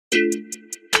Good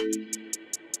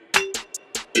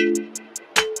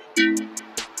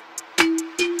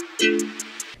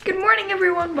morning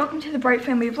everyone, welcome to the Bright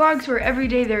Family Vlogs where every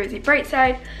day there is a bright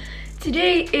side.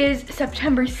 Today is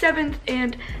September 7th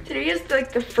and today is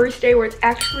like the first day where it's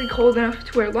actually cold enough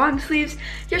to wear long sleeves.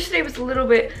 Yesterday was a little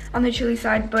bit on the chilly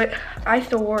side, but I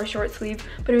still wore a short sleeve,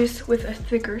 but it was with a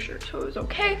thicker shirt, so it was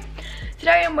okay.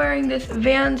 Today I'm wearing this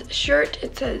Vans shirt.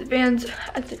 It says Vans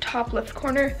at the top left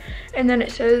corner, and then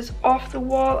it says Off the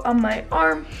Wall on my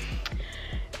arm.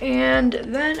 And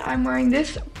then I'm wearing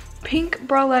this pink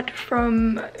bralette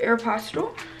from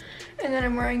Aeropostale. And then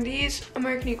I'm wearing these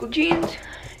American Eagle jeans.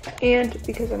 And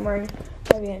because I'm wearing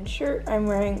my Vans shirt, I'm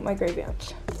wearing my gray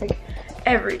Vans. Like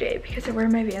every day because I wear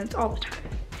my Vans all the time.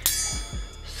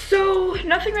 So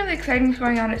nothing really exciting is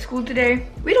going on at school today.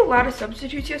 We had a lot of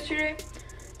substitutes yesterday.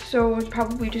 So it's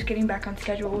probably just getting back on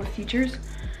schedule with teachers.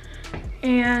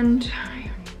 And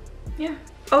yeah.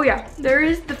 Oh yeah, there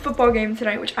is the football game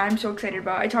tonight, which I'm so excited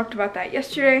about. I talked about that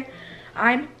yesterday.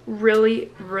 I'm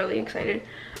really, really excited.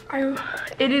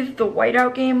 It is the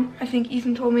whiteout game, I think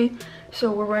Ethan told me.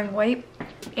 So we're wearing white.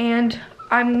 And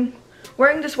I'm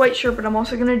wearing this white shirt, but I'm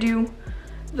also gonna do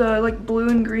the like blue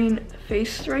and green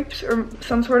face stripes or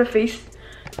some sort of face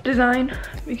design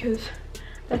because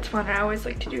that's fun. I always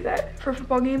like to do that for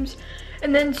football games.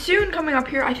 And then soon coming up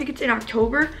here, I think it's in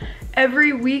October,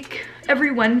 every week,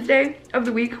 every Wednesday of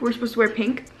the week, we're supposed to wear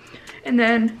pink. And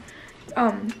then,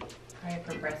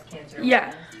 for breast cancer.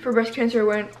 Yeah, for breast cancer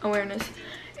awareness.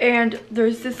 And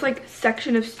there's this like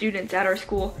section of students at our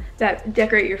school that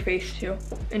decorate your face too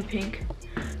in pink.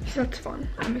 So that's fun.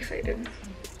 I'm excited.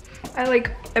 I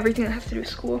like everything that has to do with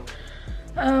school.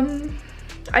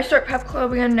 I start Pep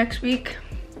Club again next week.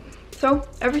 So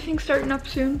everything's starting up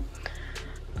soon.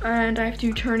 And I have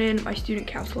to turn in my student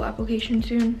council application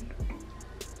soon.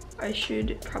 I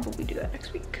should probably do that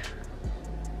next week.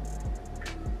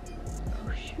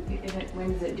 Oh shoot.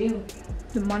 When does it due?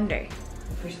 The Monday.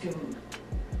 For student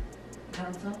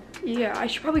council? Yeah, I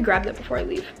should probably grab that before I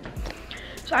leave.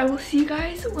 So I will see you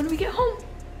guys when we get home.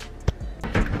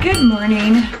 Good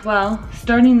morning. Well,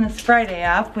 starting this Friday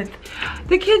off with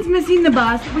the kids missing the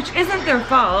bus, which isn't their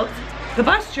fault. The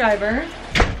bus driver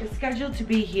is scheduled to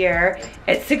be here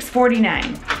at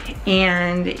 6:49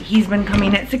 and he's been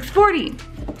coming at 6:40,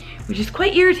 which is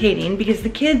quite irritating because the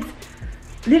kids,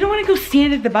 they don't want to go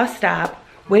stand at the bus stop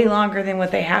way longer than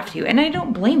what they have to, and I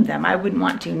don't blame them. I wouldn't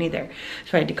want to neither.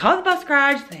 So I had to call the bus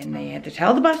garage, then they had to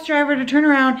tell the bus driver to turn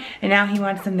around, and now he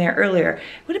wants them there earlier.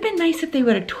 It would have been nice if they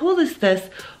would have told us this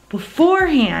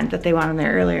beforehand that they want him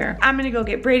there earlier. I'm gonna go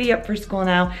get Brady up for school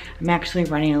now. I'm actually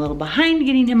running a little behind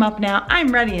getting him up now.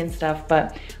 I'm ready and stuff,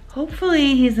 but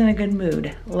hopefully he's in a good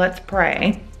mood. Let's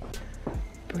pray.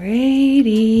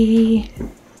 Brady.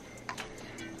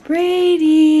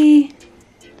 Brady.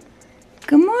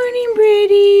 Good morning,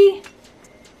 Brady.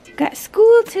 Got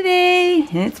school today,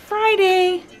 and it's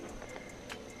Friday.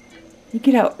 You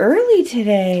get out early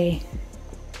today.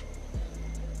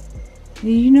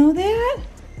 Did you know that?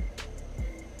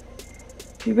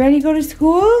 You ready to go to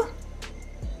school?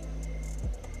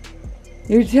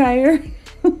 You're tired?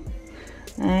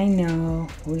 I know.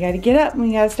 We gotta get up and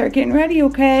we gotta start getting ready,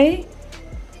 okay?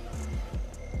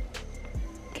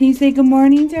 Can you say good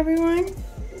morning to everyone?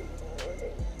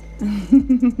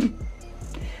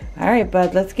 All right,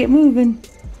 bud, let's get moving.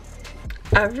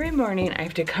 Every morning I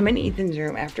have to come in Ethan's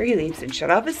room after he leaves and shut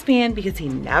off his fan because he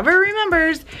never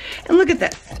remembers. And look at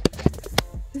this.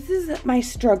 This is my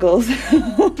struggles.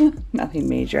 Nothing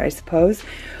major, I suppose.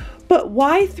 But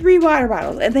why 3 water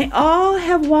bottles? And they all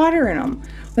have water in them.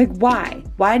 Like, why?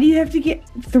 Why do you have to get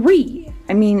 3?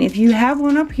 I mean, if you have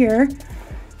one up here,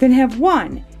 then have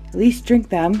 1. At least drink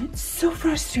them. It's so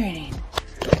frustrating.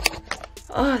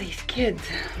 Oh, these kids,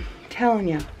 I'm telling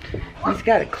you. He's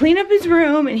got to clean up his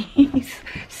room and he's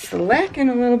slacking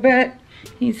a little bit.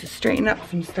 He needs to straighten up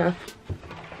some stuff.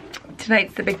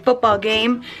 Tonight's the big football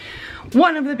game.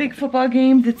 One of the big football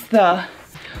games, it's the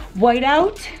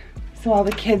whiteout. So all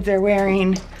the kids are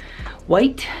wearing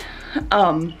white.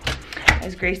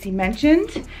 As Gracie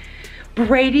mentioned,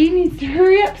 Brady needs to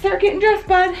hurry up, start getting dressed,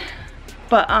 bud.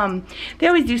 But they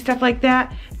always do stuff like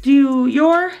that. Do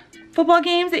your football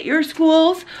games at your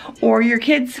schools or your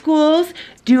kids' schools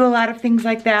do a lot of things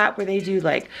like that where they do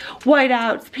like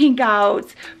whiteouts, pink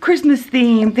outs, Christmas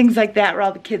theme, things like that where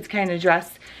all the kids kind of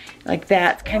dress like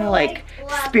that. It's kind of like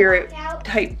spirit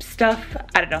type stuff.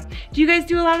 I don't know. Do you guys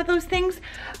do a lot of those things?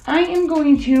 I am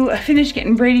going to finish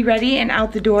getting Brady ready and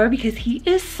out the door because he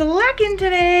is slacking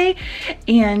today.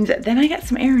 And then I got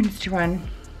some errands to run.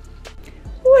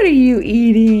 What are you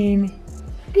eating?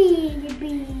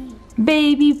 Baby.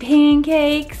 Baby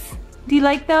pancakes. Do you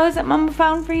like those that Mama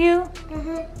found for you?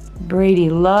 Brady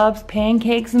loves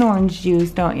pancakes and orange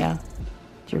juice, don't ya?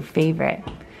 It's your favorite.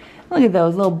 Look at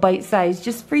those little bite size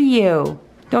just for you.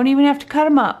 Don't even have to cut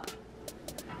them up.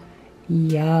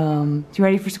 Yum. You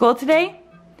ready for school today?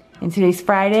 And today's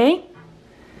Friday?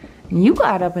 You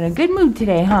got up in a good mood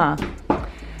today, huh?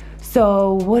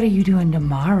 So what are you doing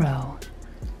tomorrow?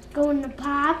 Going to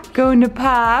Pops. Going to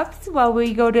Pops while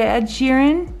we go to Ed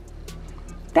Sheeran?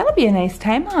 That'll be a nice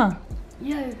time, huh?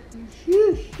 Yeah,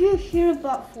 shoot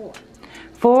about 4.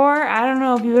 4? I don't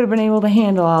know if you would have been able to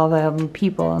handle all the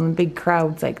people and the big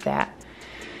crowds like that.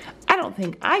 I don't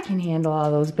think I can handle all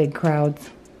those big crowds.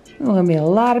 There's gonna be a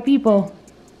lot of people.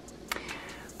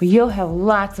 But you'll have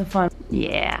lots of fun.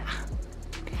 Yeah.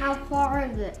 How far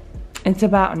is it? It's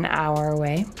about an hour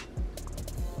away.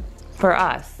 For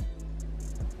us.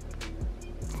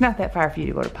 It's not that far for you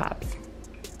to go to Pops.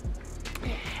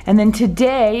 And then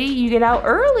today, you get out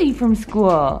early from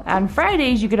school. On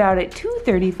Fridays, you get out at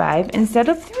 2:35 instead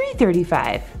of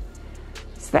 3:35.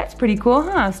 So that's pretty cool,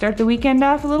 huh? Start the weekend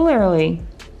off a little early.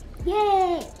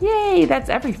 Yay! Yay, that's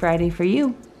every Friday for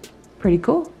you. Pretty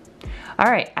cool.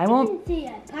 All right, I won't See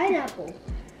a pineapple.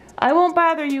 I won't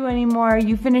bother you anymore.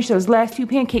 You finish those last 2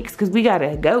 pancakes because we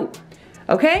gotta go.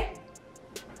 Okay?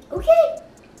 Okay.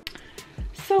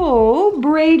 So,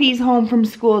 Brady's home from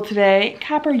school today.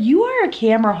 Copper, you are a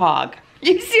camera hog.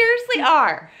 You seriously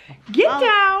are. Get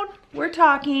down. We're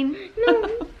talking. No.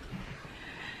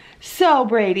 So,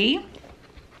 Brady.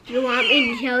 Do you want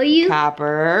me to tell you?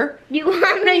 Copper. Do you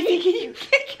want me Gracie, to? can you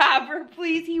get Copper,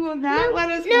 please? He will not let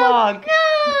us No, vlog.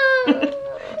 no.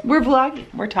 We're vlogging.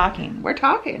 We're talking. We're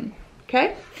talking.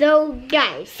 Okay? So,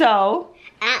 guys, So,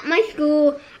 at my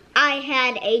school, I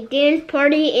had a dance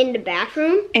party in the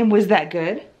bathroom. and was that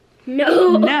good?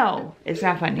 No. No. It's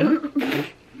not funny. But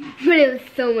it was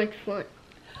so much fun.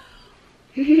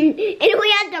 And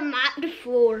we had to mop the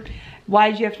floor.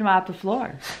 Why did you have to mop the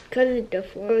floor? Because the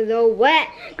floor was all wet.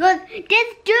 Because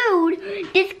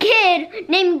this kid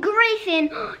named Gracie,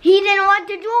 he didn't lock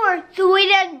the door. So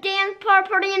we had a dance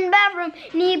party in the bathroom.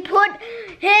 And he put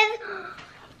his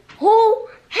whole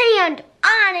hand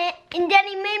on it. And then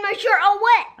he made my shirt all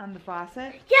wet. On the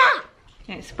faucet? Yeah.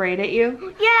 And it sprayed at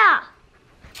you? Yeah.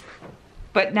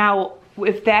 But now,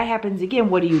 if that happens again,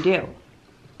 what do you do?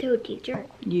 To a teacher.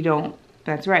 You don't,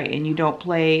 that's right, and you don't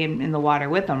play in the water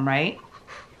with them, right?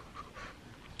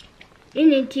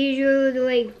 And the teacher was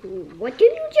like, what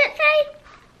did you just say?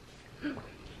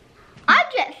 I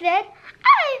just said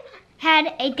I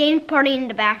had a dance party in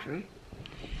the bathroom.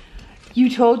 You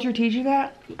told your teacher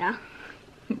that? Yeah.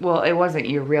 Well, it wasn't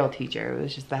your real teacher, it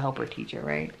was just the helper teacher,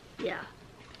 right? Yeah.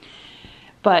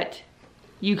 But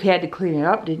you had to clean it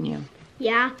up, didn't you?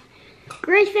 Yeah.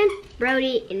 Grayson,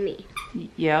 Brody, and me.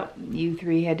 Yep, you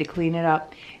 3 had to clean it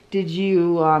up. Did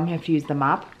you have to use the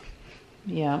mop?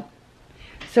 Yeah.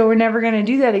 So we're never gonna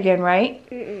do that again, right?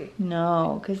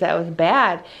 No, because that was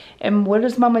bad. And what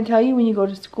does Mama tell you when you go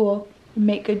to school?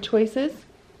 Make good choices?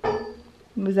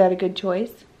 Was that a good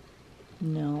choice?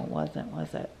 No, it wasn't,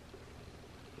 was it?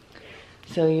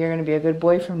 So you're gonna be a good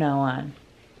boy from now on.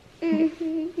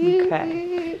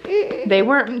 Okay. They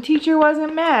weren't, teacher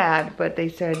wasn't mad, but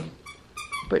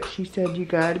she said you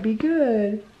gotta be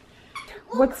good.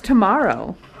 What's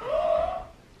tomorrow?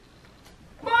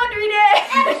 Laundry day!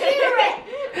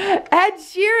 Ed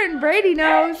Sheeran, Brady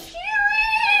knows.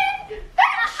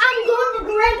 I'm going to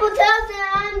Grandpa's house and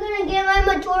I'm going to give him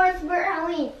a tour of Spirit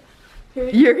Halloween.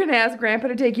 You're gonna ask Grandpa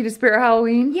to take you to Spirit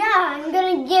Halloween? Yeah, I'm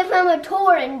going to give him a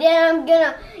tour and then I'm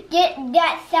going to get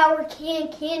that sour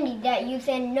candy that you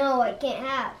said no, I can't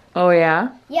have. Oh yeah?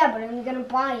 Yeah, but I'm going to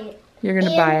buy it. You're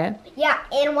gonna buy it? Yeah,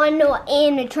 and want to know what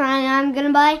animatronic I'm going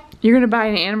to buy? You're gonna buy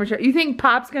an animatronic? You think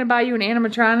Pop's gonna buy you an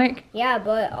animatronic? Yeah,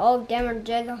 but all of them are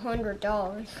just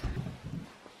 $100.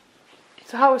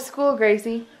 So how was school,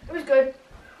 Gracie? It was good.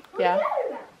 Yeah.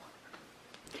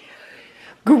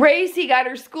 Gracie got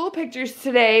her school pictures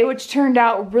today, which turned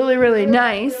out really, really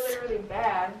nice. Really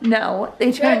bad. No,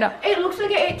 they turned out. It looks like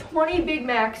I ate 20 Big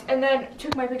Macs and then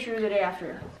took my picture the day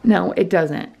after. No, it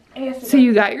doesn't. Yes, it So does.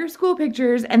 you got your school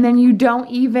pictures and then you don't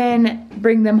even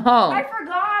bring them home. I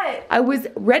forgot. I was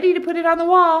ready to put it on the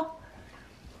wall.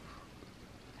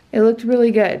 It looked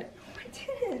really good. I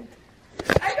didn't.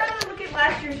 I gotta look at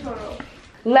last year's photo.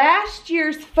 Last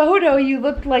year's photo, you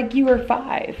looked like you were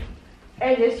 5.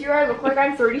 And this year I look like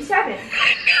I'm 37.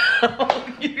 No,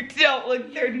 you don't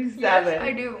look 37. Yes,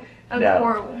 I do. I look No.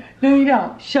 horrible. No, you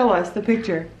don't. Show us the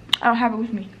picture. I don't have it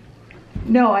with me.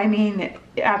 No, I mean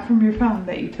from your phone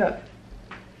that you took.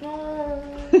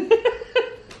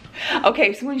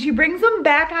 Okay, so when she brings them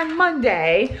back on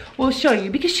Monday, we'll show you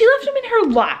because she left them in her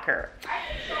locker.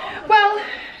 Well, I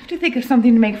have to think of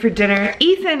something to make for dinner.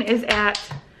 Ethan is at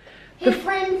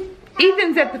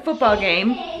Ethan's at the football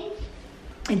game.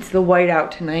 It's the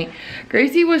whiteout tonight.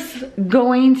 Gracie was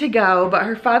going to go, but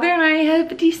her father and I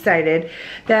have decided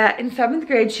that in 7th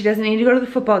grade, she doesn't need to go to the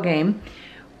football game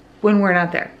when we're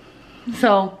not there.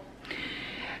 So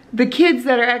the kids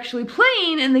that are actually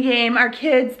playing in the game are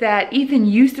kids that Ethan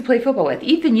used to play football with.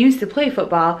 Ethan used to play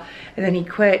football and then he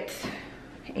quit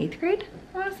 8th grade,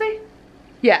 I wanna say?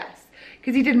 Yes,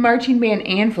 because he did marching band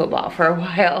and football for a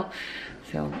while.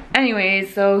 So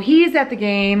anyways, so he's at the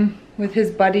game with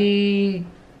his buddy,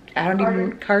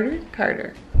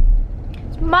 Carter.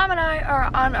 Mom and I are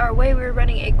on our way. We're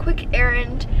running a quick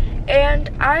errand and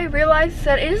I realized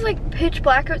that it is like pitch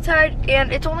black outside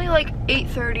and it's only like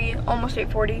 8:30, almost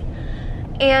 8:40.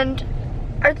 And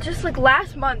just like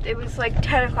last month it was like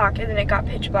 10 o'clock and then it got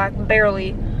pitch black,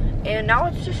 barely. And now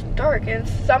it's just dark and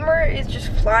summer is just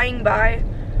flying by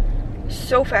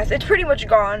so fast. It's pretty much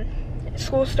gone.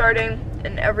 School's starting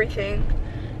and everything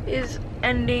is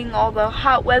ending. All the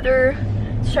hot weather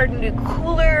starting to get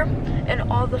cooler and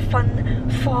all the fun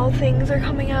fall things are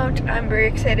coming out. I'm very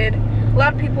excited. A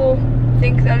lot of people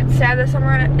think that it's sad that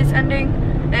summer is ending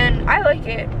and I like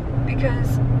it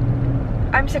because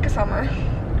I'm sick of summer.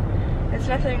 There's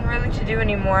nothing really to do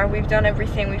anymore. We've done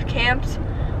everything. We've camped,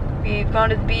 we've gone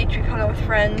to the beach, we've hung out with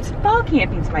friends. Fall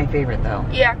camping's my favorite though.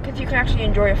 Yeah, because you can actually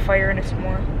enjoy a fire and a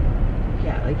s'more.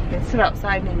 Yeah, like you can sit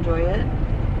outside and enjoy it.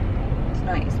 It's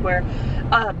nice. Where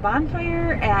a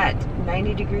bonfire at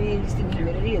 90 degrees and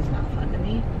humidity is not fun to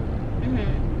me.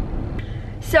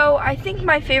 So I think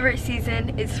my favorite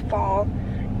season is fall.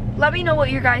 Let me know what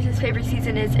your guys' favorite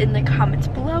season is in the comments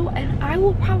below and I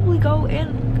will probably go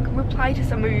and reply to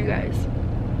some of you guys.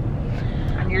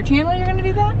 On your channel you're gonna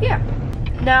do that? Yeah.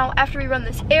 Now after we run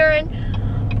this errand,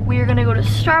 we're gonna go to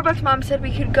Starbucks. Mom said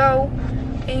we could go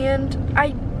and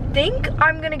I think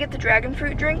I'm gonna get the dragon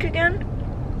fruit drink again,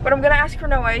 but I'm gonna ask for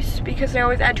no ice because they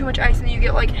always add too much ice and then you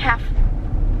get like half.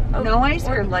 No ice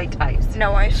or light ice?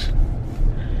 No ice.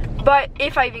 But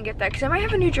if I even get that, because I might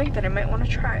have a new drink that I might want to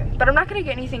try. But I'm not gonna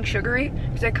get anything sugary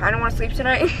because I kind of want to sleep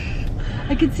tonight.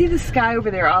 I could see the sky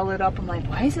over there all lit up. I'm like,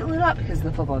 why is it lit up? Because of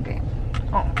the football game.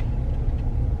 Oh.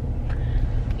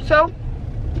 So,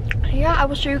 yeah, I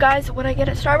will show you guys what I get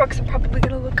at Starbucks. I'm probably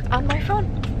gonna look on my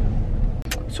phone.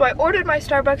 So I ordered my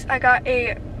Starbucks. I got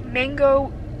a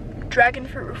mango dragon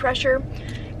fruit refresher,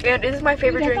 and it is my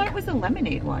favorite drink. I thought it was a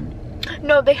lemonade one.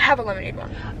 No, they have a lemonade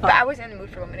one, but I was in the mood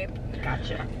for lemonade.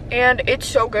 Gotcha. And it's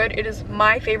so good. It is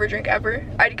my favorite drink ever.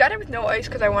 I got it with no ice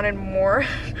because I wanted more.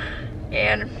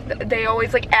 And they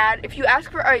always like add, if you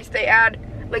ask for ice, they add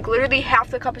like literally half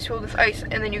the cup is filled with ice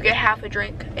and then you get half a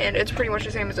drink. And it's pretty much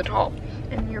the same as a tall.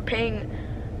 And you're paying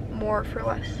more for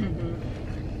less.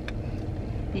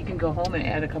 You can go home and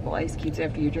add a couple ice cubes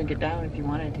after you drink it down if you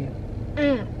wanted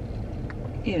to.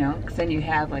 You know, because then you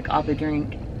have like all the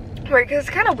drink. Right, because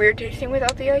it's kind of weird tasting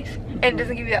without the ice. And it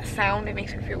doesn't give you that sound. It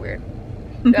makes me feel weird.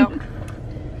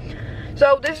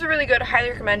 So this is really good. I highly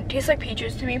recommend. It tastes like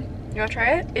peaches to me. You want to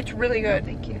try it? It's really good. Oh,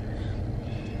 thank you.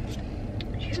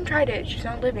 She hasn't tried it. She's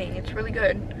not living. It's really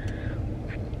good.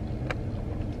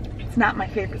 It's not my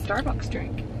favorite Starbucks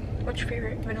drink. What's your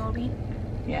favorite? Vanilla bean?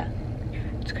 Yeah.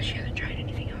 It's because she hasn't tried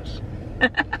anything else.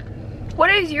 What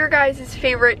is your guys'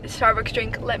 favorite Starbucks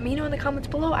drink? Let me know in the comments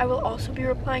below. I will also be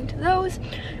replying to those.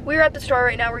 We're at the store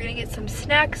right now. We're going to get some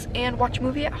snacks and watch a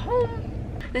movie at home.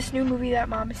 This new movie that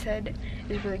Mom said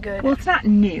is really good. Well, it's not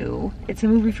new. It's a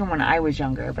movie from when I was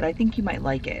younger, but I think you might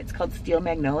like it. It's called Steel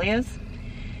Magnolias.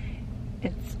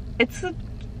 It's a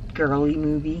girly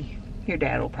movie. Your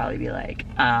dad will probably be like,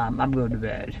 I'm going to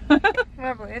bed.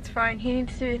 Probably, it's fine. He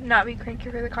needs to not be cranky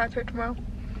for the concert tomorrow.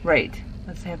 Right.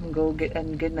 Let's have him go get a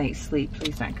good night's sleep so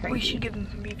he's not cranky. We should give him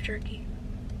some beef jerky.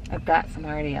 I've got some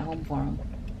already at home for him.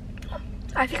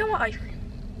 I think I want ice cream.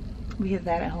 We have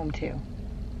that at home too.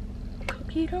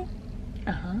 Cookie dough?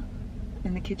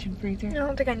 In the kitchen freezer. I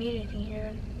don't think I need anything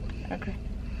here then. Okay.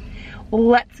 Well,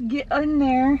 let's get in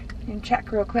there and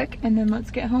check real quick and then let's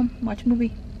get home, watch a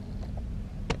movie.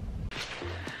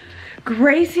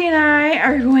 Gracie and I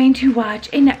are going to watch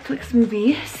a Netflix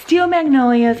movie, Steel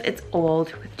Magnolias. It's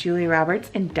old with Julia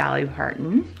Roberts and Dolly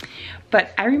Parton.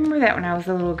 But I remember that when I was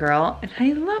a little girl and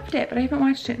I loved it, but I haven't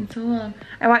watched it in so long.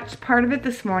 I watched part of it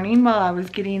this morning while I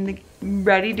was getting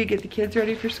ready to get the kids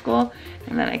ready for school,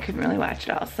 and then I couldn't really watch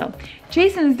it all. So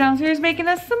Jason is downstairs making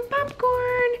us some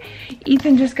popcorn.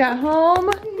 Ethan just got home.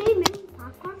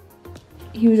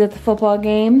 He was at the football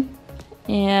game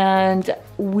and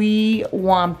we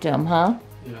whomped him, huh?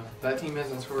 Yeah. That team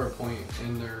hasn't scored a point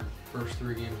in their first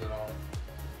 3 games at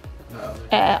all.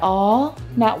 At all?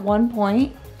 Not 1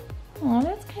 point? Oh,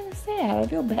 that's kind of sad. I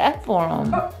feel bad for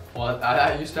them. Well,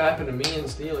 that used to happen to me and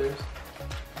Steelers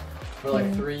for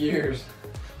like 3 years.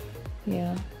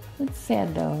 Yeah, it's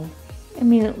sad though. I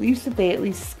mean, at least if they at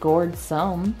least scored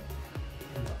some.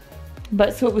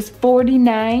 But so it was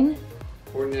 49?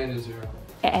 49-0.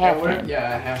 At halftime. Yeah,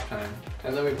 at halftime.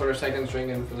 And then we put our second string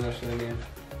in for the rest of the game.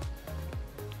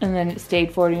 And then it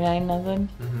stayed 49-0?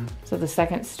 Mm-hmm. So the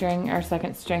second string, our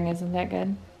second string isn't that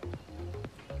good?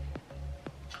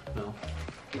 No.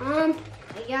 I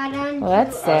got on. Well,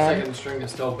 that's Our sad. second string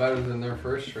is still better than their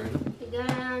first string. I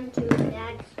got on to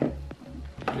that.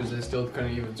 Because they still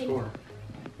couldn't even score.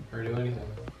 Or do anything.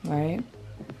 Right.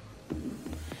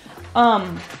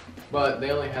 But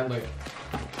they only had like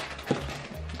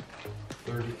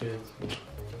 30 kids.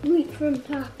 Wheat from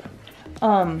top.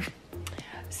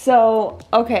 So,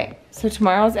 okay. So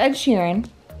tomorrow's Ed Sheeran.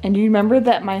 And do you remember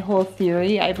that my whole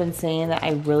theory, I've been saying that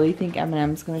I really think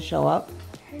Eminem's going to show up?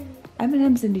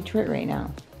 Eminem's in Detroit right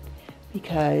now.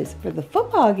 Because for the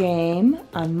football game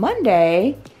on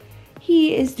Monday,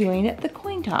 he is doing the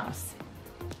coin toss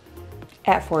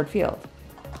at Ford Field.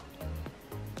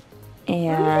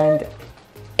 And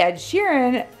Ed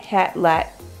Sheeran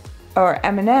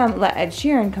Eminem let Ed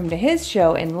Sheeran come to his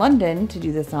show in London to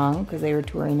do the song because they were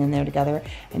touring in there together.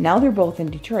 And now they're both in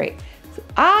Detroit. So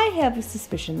I have a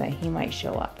suspicion that he might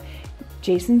show up.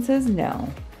 Jason says no.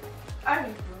 I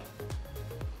think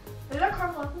so. Is that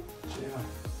caramel apple? Yeah.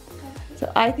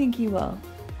 So I think he will.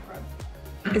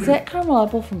 Is that caramel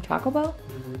apple from Taco Bell?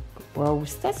 Mm-hmm.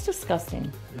 Gross. That's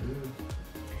disgusting. Mm-hmm.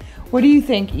 What do you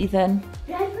think, Ethan?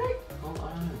 Hold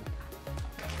on.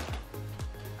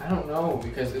 I don't know,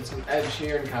 because it's an Ed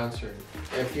Sheeran concert.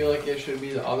 I feel like it should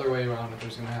be the other way around if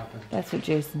it's gonna happen. That's what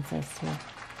Jason says too.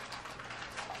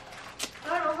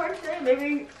 I don't know, hard to say.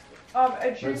 Maybe Ed Sheeran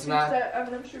It's thinks not- that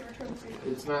Eminem should return to you.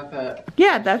 It's not that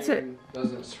Yeah, that's it. Sheeran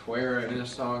doesn't swear in his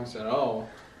songs at all,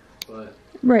 but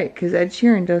Right, because Ed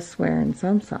Sheeran does swear in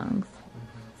some songs.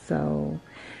 So,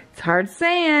 it's hard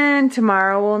saying.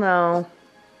 Tomorrow we'll know.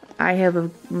 I have a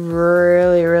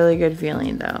really, really good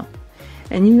feeling though.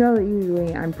 And you know that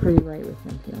usually I'm pretty right with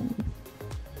my feelings.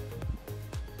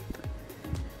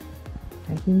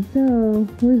 I think so.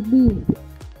 Where's B?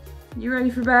 You ready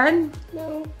for bed?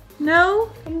 No, No?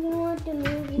 I'm gonna watch the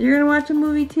movie. You're gonna watch a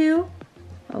movie too?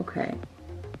 Okay.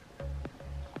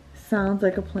 Sounds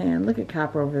like a plan. Look at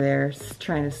Copper over there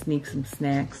trying to sneak some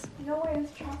snacks. No way,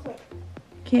 it's chocolate.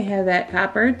 Can't have that,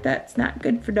 Copper. That's not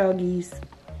good for doggies.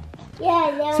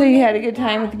 Yeah, So you had a good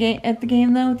time at the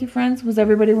game though with your friends? Was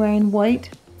everybody wearing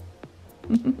white?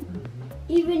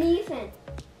 Even Ethan.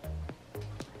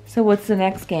 So what's the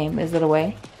next game? Is it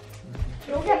away?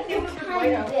 Don't have to with the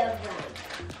White House.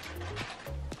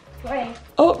 Right.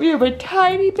 Oh, you have a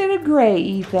tiny bit of gray,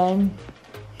 Ethan.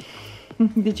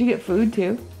 Did you get food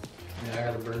too? yeah, I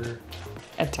got a burger.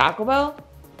 At Taco Bell?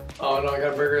 Oh no, I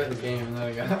got a burger at the game and then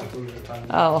I got food at the time.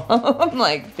 Oh, I'm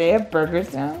like, they have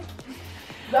burgers now?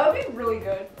 That would be really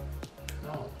good.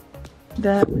 No.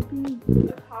 That would be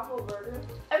A taco burger.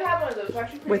 I've had one of those. It's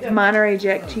actually pretty with good. Monterey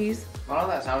Jack cheese. Well,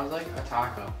 that sounds like a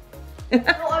taco. No,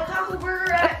 a taco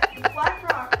burger at Black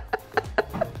Rock.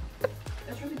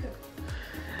 That's really good.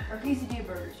 Or quesadilla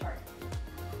burger, sorry.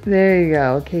 There you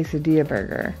go, a quesadilla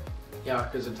burger. Yeah,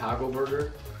 because a taco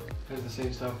burger has the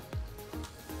same stuff.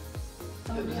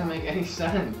 That doesn't make any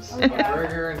sense. Oh, A yeah.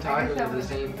 burger and I guess tacos that are the would-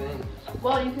 same thing.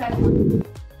 Well, you can.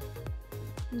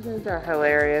 You guys are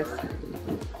hilarious.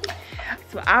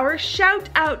 So our shout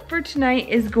out for tonight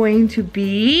is going to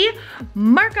be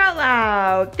Mark Out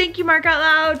Loud. Thank you, Mark Out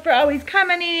Loud, for always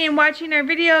commenting and watching our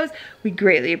videos. We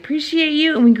greatly appreciate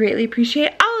you and we greatly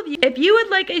appreciate all of you. If you would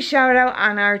like a shout out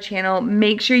on our channel,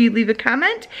 make sure you leave a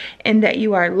comment and that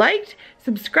you are liked,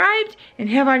 subscribed, and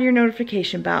have on your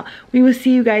notification bell. We will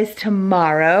see you guys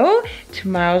tomorrow.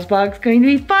 Tomorrow's vlog is going to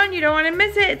be fun. You don't want to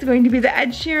miss it. It's going to be the Ed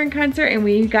Sheeran concert and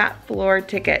we got floor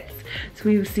tickets. So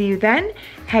we will see you then.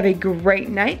 Have a great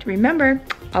night. Remember,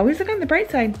 always look on the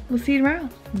bright side. We'll see you tomorrow.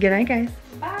 Good night, guys.